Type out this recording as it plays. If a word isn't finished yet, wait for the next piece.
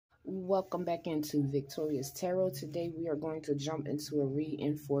Welcome back into Victorious Tarot. Today we are going to jump into a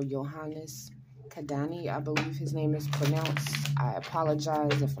reading for Yohanes Kidane. I believe his name is pronounced. I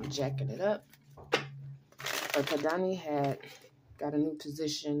apologize if I'm jacking it up. But Kidane had got a new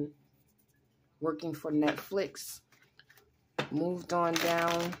position working for Netflix. Moved on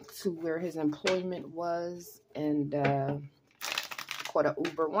down to where his employment was and caught an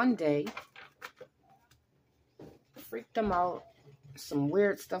Uber one day. Freaked him out. Some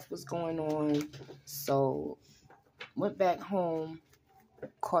weird stuff was going on, so went back home,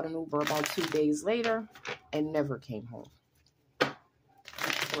 caught an Uber about 2 days later, and never came home.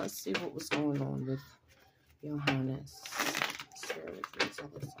 So let's see what was going on with Yohanes. Spirit, please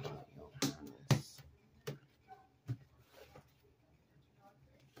tell us about Yohanes.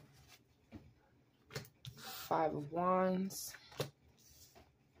 Five of Wands,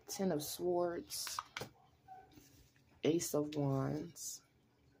 10 of Swords, Ace of Wands,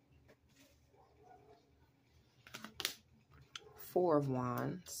 4 of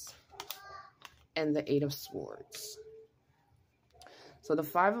Wands, and the 8 of Swords. So the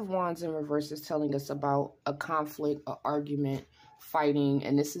 5 of Wands in reverse is telling us about a conflict, an argument, fighting,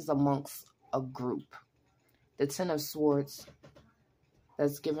 and this is amongst a group. The 10 of Swords,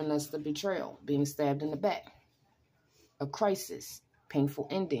 that's giving us the betrayal, being stabbed in the back, a crisis, painful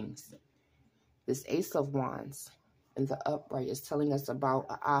endings. This Ace of Wands in the upright is telling us about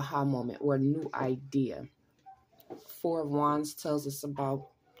an aha moment or a new idea. 4 of Wands tells us about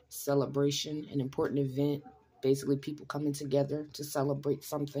celebration, an important event, basically people coming together to celebrate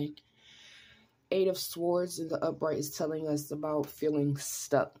something. 8 of Swords in the upright is telling us about feeling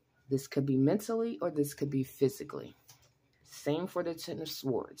stuck. This could be mentally or this could be physically. Same for the 10 of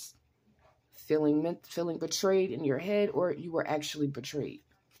Swords. Feeling betrayed in your head, or you were actually betrayed.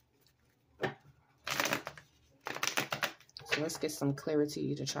 So let's get some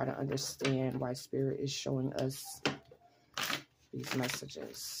clarity to try to understand why Spirit is showing us these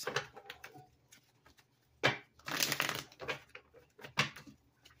messages.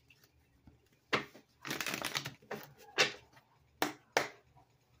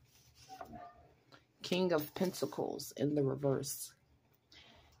 King of Pentacles in the reverse.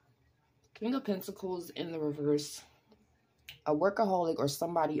 King of Pentacles in the reverse. A workaholic or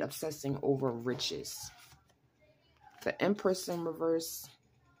somebody obsessing over riches. The Empress in reverse.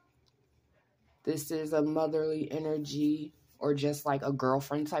 This is a motherly energy or just like a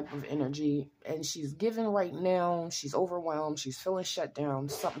girlfriend type of energy. And she's giving right now. She's overwhelmed. She's feeling shut down.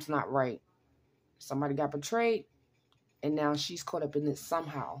 Something's not right. Somebody got betrayed. And now she's caught up in this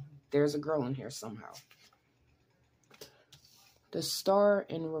somehow. There's a girl in here somehow. The Star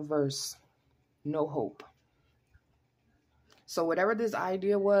in reverse. No hope. So whatever this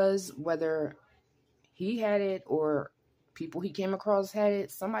idea was, whether he had it or people he came across had it,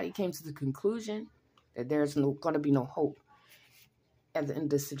 somebody came to the conclusion that there's going to be no hope at the end of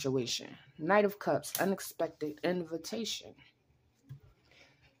this situation. Knight of Cups, unexpected invitation.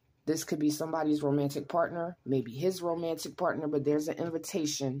 This could be somebody's romantic partner, maybe his romantic partner, but there's an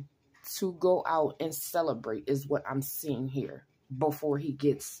invitation to go out and celebrate is what I'm seeing here before he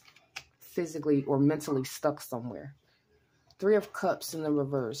gets physically or mentally stuck somewhere. 3 of Cups in the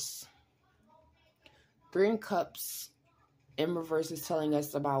reverse. 3 of Cups in reverse is telling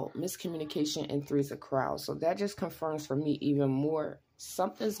us about miscommunication and 3 of Crowns. So that just confirms for me even more.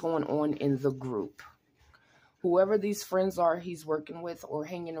 Something's going on in the group. Whoever these friends are he's working with or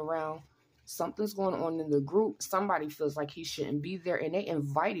hanging around, something's going on in the group. Somebody feels like he shouldn't be there, and they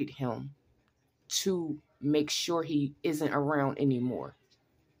invited him to make sure he isn't around anymore,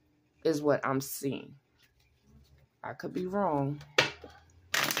 is what I'm seeing. I could be wrong,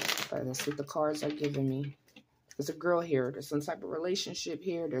 but that's what the cards are giving me. There's a girl here. There's some type of relationship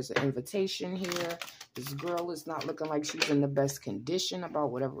here. There's an invitation here. This girl is not looking like she's in the best condition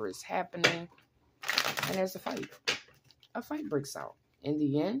about whatever is happening. And there's a fight. A fight breaks out. In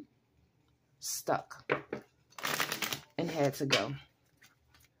the end, stuck. And had to go.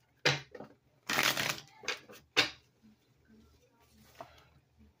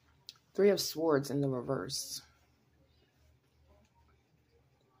 Three of Swords in the reverse.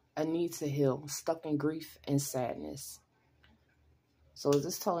 A need to heal, stuck in grief and sadness. So is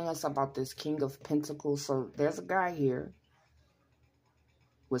this telling us about this King of Pentacles? So there's a guy here.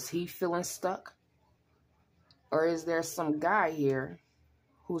 Was he feeling stuck? Or is there some guy here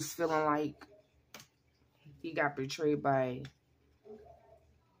who's feeling like he got betrayed by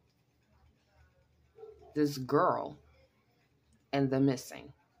this girl and the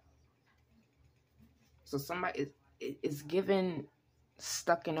missing? So somebody is given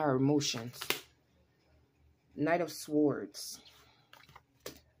stuck in our emotions. Knight of Swords.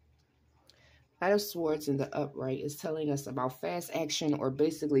 Knight of Swords in the upright is telling us about fast action or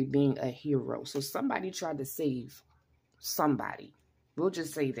basically being a hero. So somebody tried to save somebody. We'll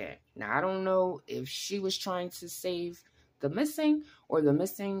just say that. Now, I don't know if she was trying to save the missing or the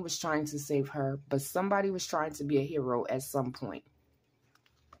missing was trying to save her, but somebody was trying to be a hero at some point.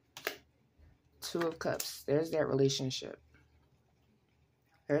 Two of Cups. There's that relationship.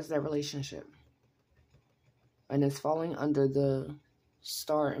 There's that relationship. And it's falling under the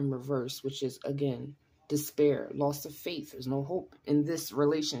Star in reverse, which is, again, despair, loss of faith. There's no hope in this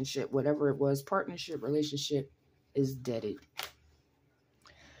relationship. Whatever it was, partnership, relationship, is deaded.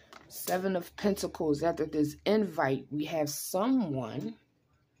 Seven of Pentacles. After this invite, we have someone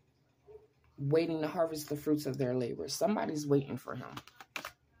waiting to harvest the fruits of their labor. Somebody's waiting for him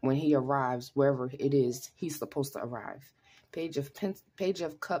when he arrives, wherever it is he's supposed to arrive. Page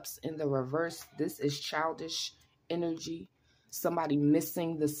of Cups in the reverse. This is childish energy. Somebody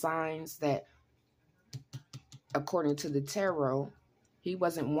missing the signs that, according to the tarot, he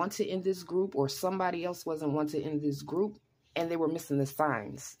wasn't wanted in this group, or somebody else wasn't wanted in this group, and they were missing the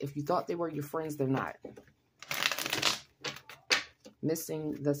signs. If you thought they were your friends, they're not.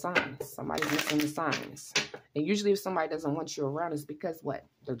 Missing the signs. Somebody's missing the signs. And usually if somebody doesn't want you around, it's because what?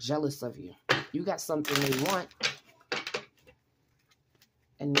 They're jealous of you. You got something they want,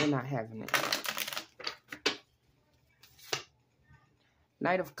 and they're not having it.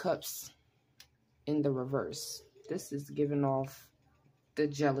 Knight of Cups in the reverse. This is giving off the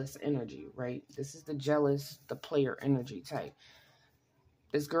jealous energy, right? This is the jealous, the player energy type.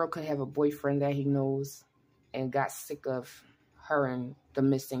 This girl could have a boyfriend that he knows and got sick of her and the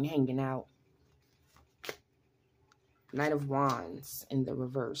missing hanging out. Knight of Wands in the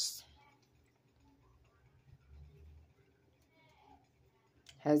reverse.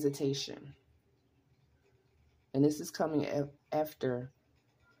 Hesitation. And this is coming after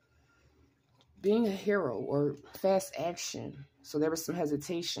being a hero or fast action. So there was some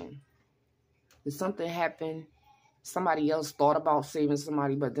hesitation. Did something happen? Somebody else thought about saving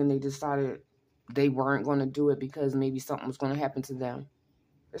somebody, but then they decided they weren't going to do it because maybe something was going to happen to them.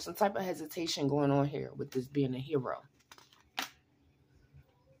 There's some type of hesitation going on here with this being a hero.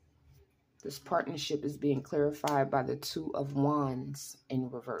 This partnership is being clarified by the Two of Wands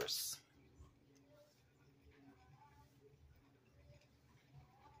in reverse.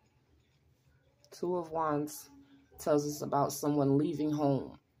 Two of Wands tells us about someone leaving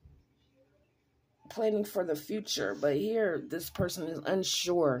home, planning for the future. But here, this person is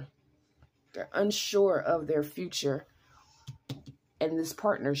unsure. They're unsure of their future. And this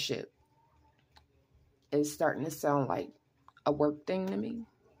partnership is starting to sound like a work thing to me.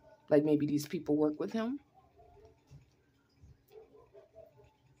 Like maybe these people work with him.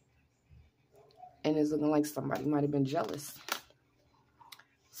 And it's looking like somebody might have been jealous.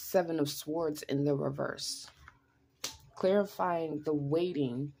 Seven of Swords in the reverse. Clarifying the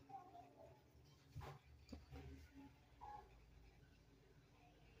waiting.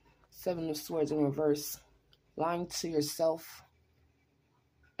 Seven of Swords in reverse. Lying to yourself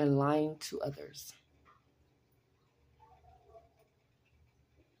and lying to others.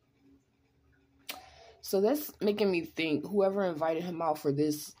 So that's making me think whoever invited him out for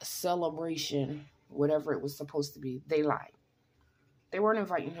this celebration, whatever it was supposed to be, they lied. They weren't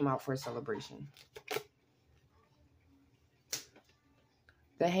inviting him out for a celebration.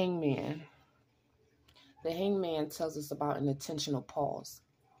 The Hangman. The Hangman tells us about an intentional pause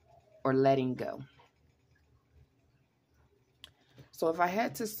or letting go. So if I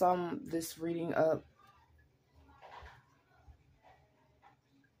had to sum this reading up,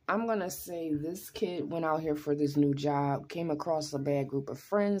 I'm going to say this kid went out here for this new job, came across a bad group of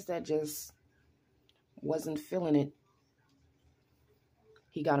friends that just wasn't feeling it.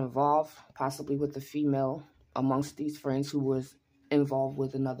 He got involved, possibly with a female amongst these friends who was involved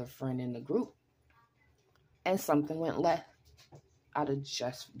with another friend in the group. And something went left out of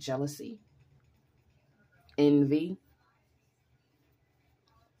just jealousy, envy.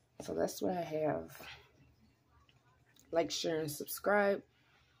 So that's what I have. Like, share, and subscribe.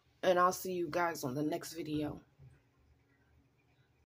 And I'll see you guys on the next video.